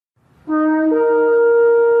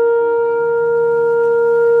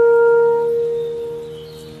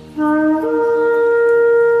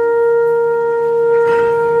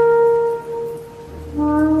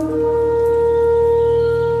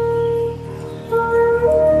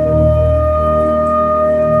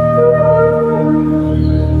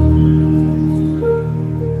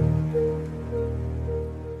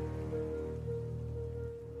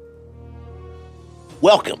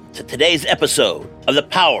Welcome to today's episode of The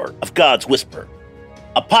Power of God's Whisper,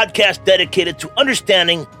 a podcast dedicated to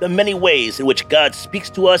understanding the many ways in which God speaks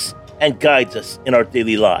to us and guides us in our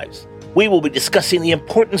daily lives. We will be discussing the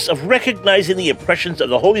importance of recognizing the impressions of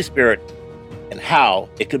the Holy Spirit and how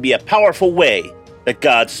it can be a powerful way that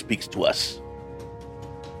God speaks to us.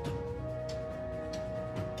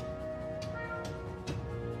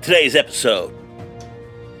 Today's episode,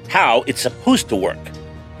 how it's supposed to work.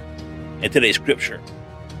 In today's scripture,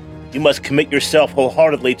 you must commit yourself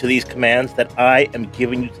wholeheartedly to these commands that I am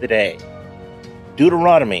giving you today.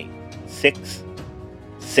 Deuteronomy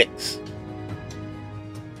 6:6.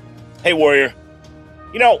 Hey, warrior.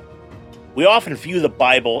 We often view the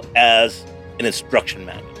Bible as an instruction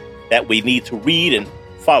manual that we need to read and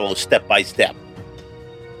follow step by step.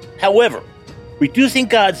 However, reducing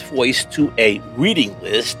God's voice to a reading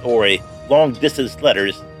list or a long-distance letter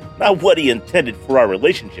is not what He intended for our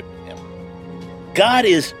relationship with Him. God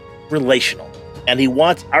is relational, and He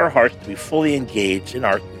wants our hearts to be fully engaged in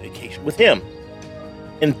our communication with Him.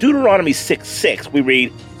 In Deuteronomy 6:6, we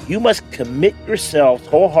read, "You must commit yourselves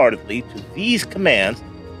wholeheartedly to these commands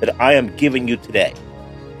that I am giving you today."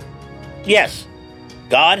 Yes,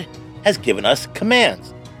 God has given us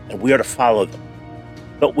commands, and we are to follow them.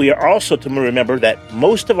 But we are also to remember that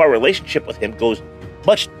most of our relationship with Him goes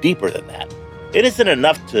much deeper than that. It isn't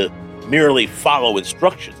enough to merely follow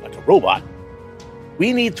instructions like a robot.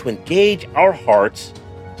 We need to engage our hearts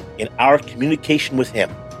in our communication with Him.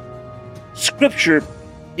 Scripture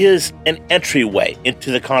is an entryway into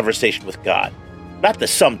the conversation with God, not the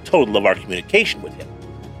sum total of our communication with Him.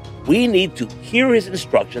 We need to hear His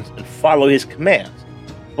instructions and follow His commands,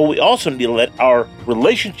 but we also need to let our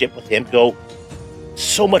relationship with Him go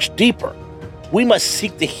so much deeper. We must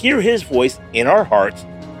seek to hear His voice in our hearts,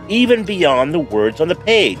 even beyond the words on the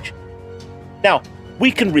page. Now, we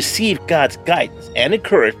can receive God's guidance and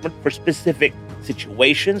encouragement for specific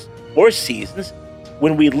situations or seasons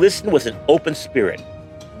when we listen with an open spirit,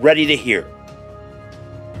 ready to hear.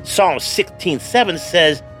 Psalm 16:7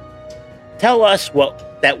 says, "Tell us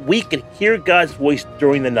that we can hear God's voice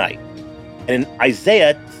during the night." And in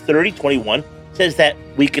Isaiah 30:21 says that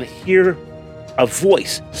we can hear a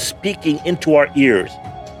voice speaking into our ears.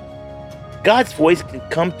 God's voice can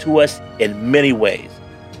come to us in many ways,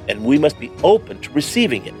 and we must be open to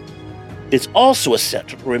receiving it. It's also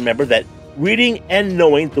essential to remember that reading and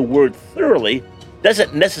knowing the Word thoroughly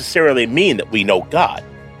doesn't necessarily mean that we know God.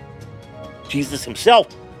 Jesus Himself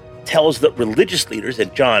tells the religious leaders in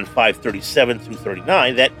John 5:37 through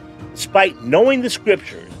 39 that despite knowing the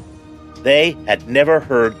Scriptures, they had never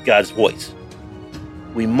heard God's voice.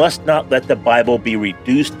 We must not let the Bible be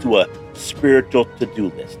reduced to a spiritual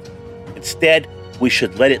to-do list. Instead, we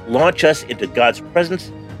should let it launch us into God's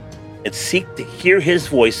presence and seek to hear His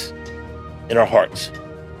voice in our hearts.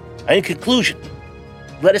 And in conclusion,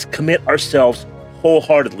 let us commit ourselves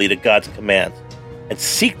wholeheartedly to God's commands and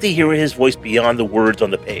seek to hear His voice beyond the words on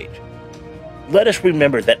the page. Let us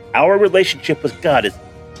remember that our relationship with God is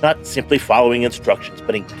not simply following instructions,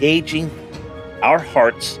 but engaging our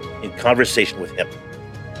hearts in conversation with Him.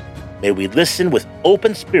 May we listen with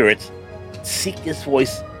open spirits and seek His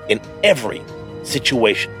voice in every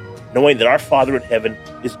situation, knowing that our Father in heaven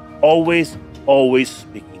is always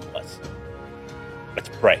speaking to us. Let's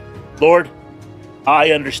pray. Lord,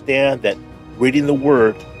 I understand that reading the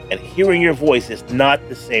Word and hearing Your voice is not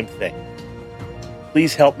the same thing.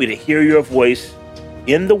 Please help me to hear Your voice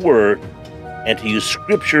in the Word and to use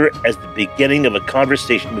Scripture as the beginning of a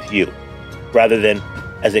conversation with You, rather than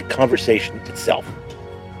as a conversation itself.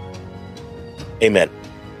 Amen.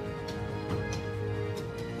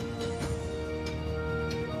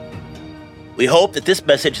 We hope that this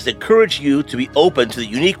message has encouraged you to be open to the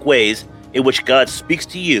unique ways in which God speaks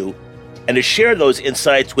to you and to share those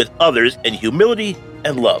insights with others in humility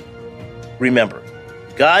and love. Remember,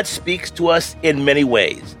 God speaks to us in many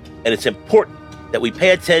ways, and it's important that we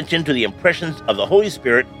pay attention to the impressions of the Holy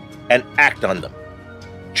Spirit and act on them.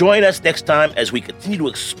 Join us next time as we continue to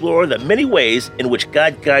explore the many ways in which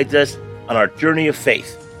God guides us on our journey of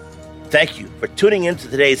faith. Thank you for tuning in to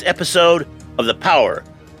today's episode of The Power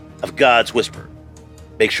of God's Whisper.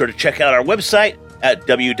 Make sure to check out our website at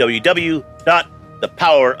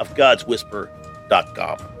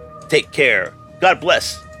www.thepowerofgodswhisper.com. Take care, God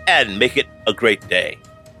bless, and make it a great day.